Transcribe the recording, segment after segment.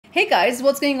Hey guys,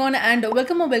 what's going on, and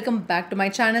welcome back to my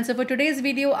channel. So for today's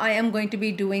video I am going to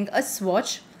be doing a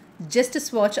swatch, just a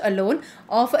swatch alone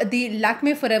of the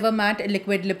Lakme Forever Matte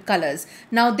liquid lip colors.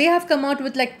 Now they have come out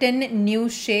with like 10 new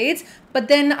shades, but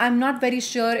then I'm not very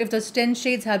sure if those 10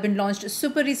 shades have been launched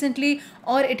super recently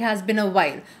or it has been a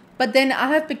while. But then I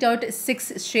have picked out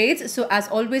 6 shades, so as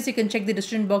always you can check the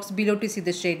description box below to see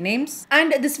the shade names.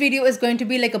 And this video is going to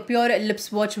be like a pure lip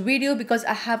swatch video because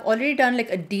I have already done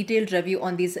like a detailed review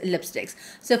on these lipsticks.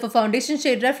 So for foundation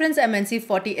shade reference, I'm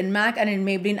NC40 in MAC, and in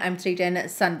Maybelline I'm 310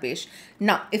 Sun Beige.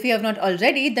 Now if you have not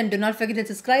already, then do not forget the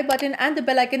subscribe button and the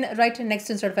bell icon right next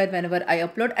to notified whenever I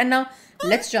upload. And now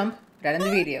let's jump right in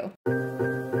the video.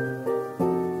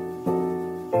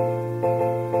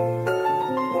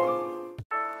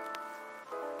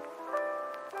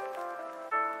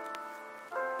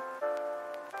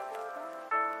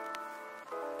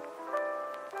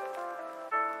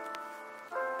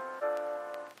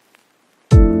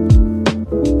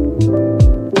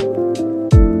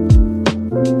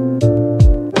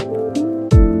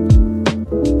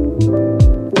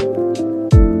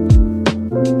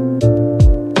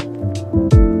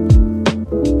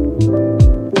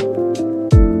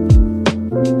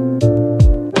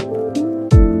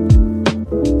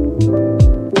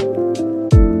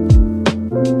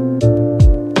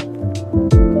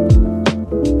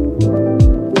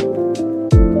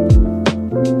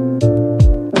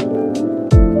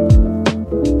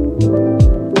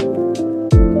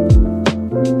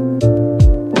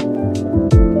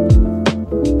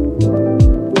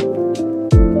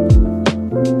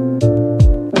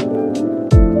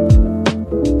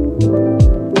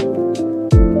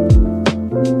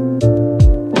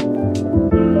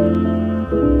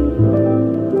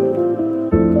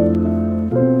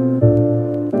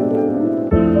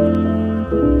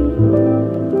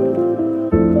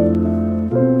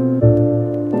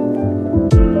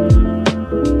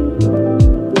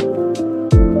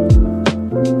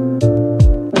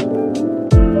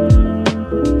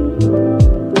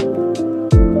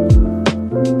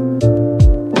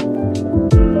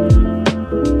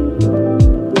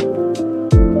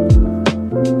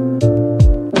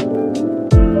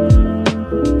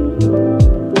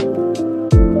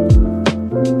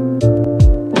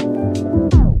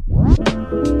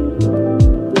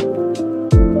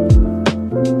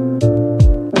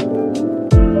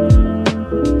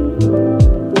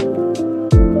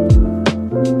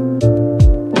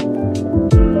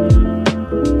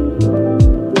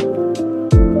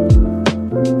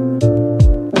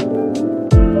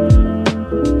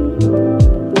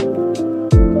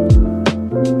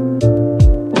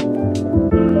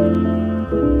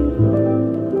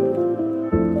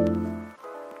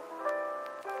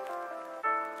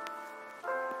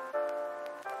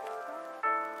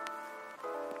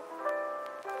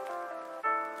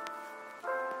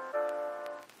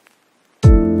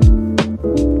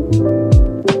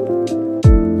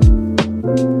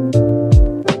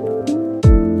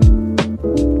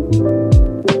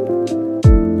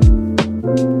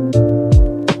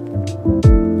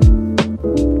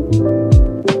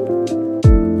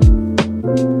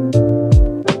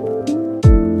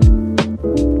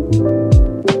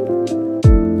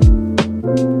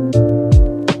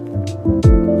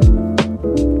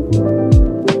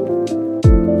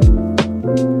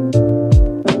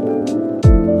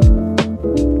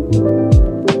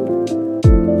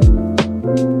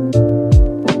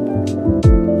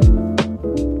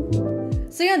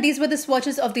 So yeah, these were the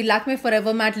swatches of the Lakme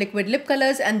Forever Matte liquid lip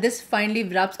colors, and this finally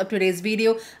wraps up today's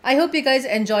video. I hope you guys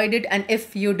enjoyed it, and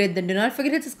if you did, then do not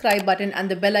forget the subscribe button and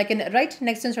the bell icon right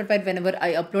next to notified whenever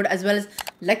I upload, as well as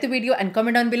like the video and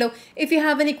comment down below. If you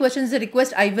have any questions or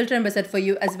requests, I will try my best for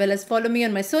you, as well as follow me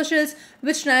on my socials,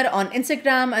 which are on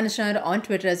Instagram and on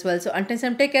Twitter as well. So until next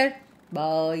time, take care.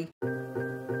 Bye.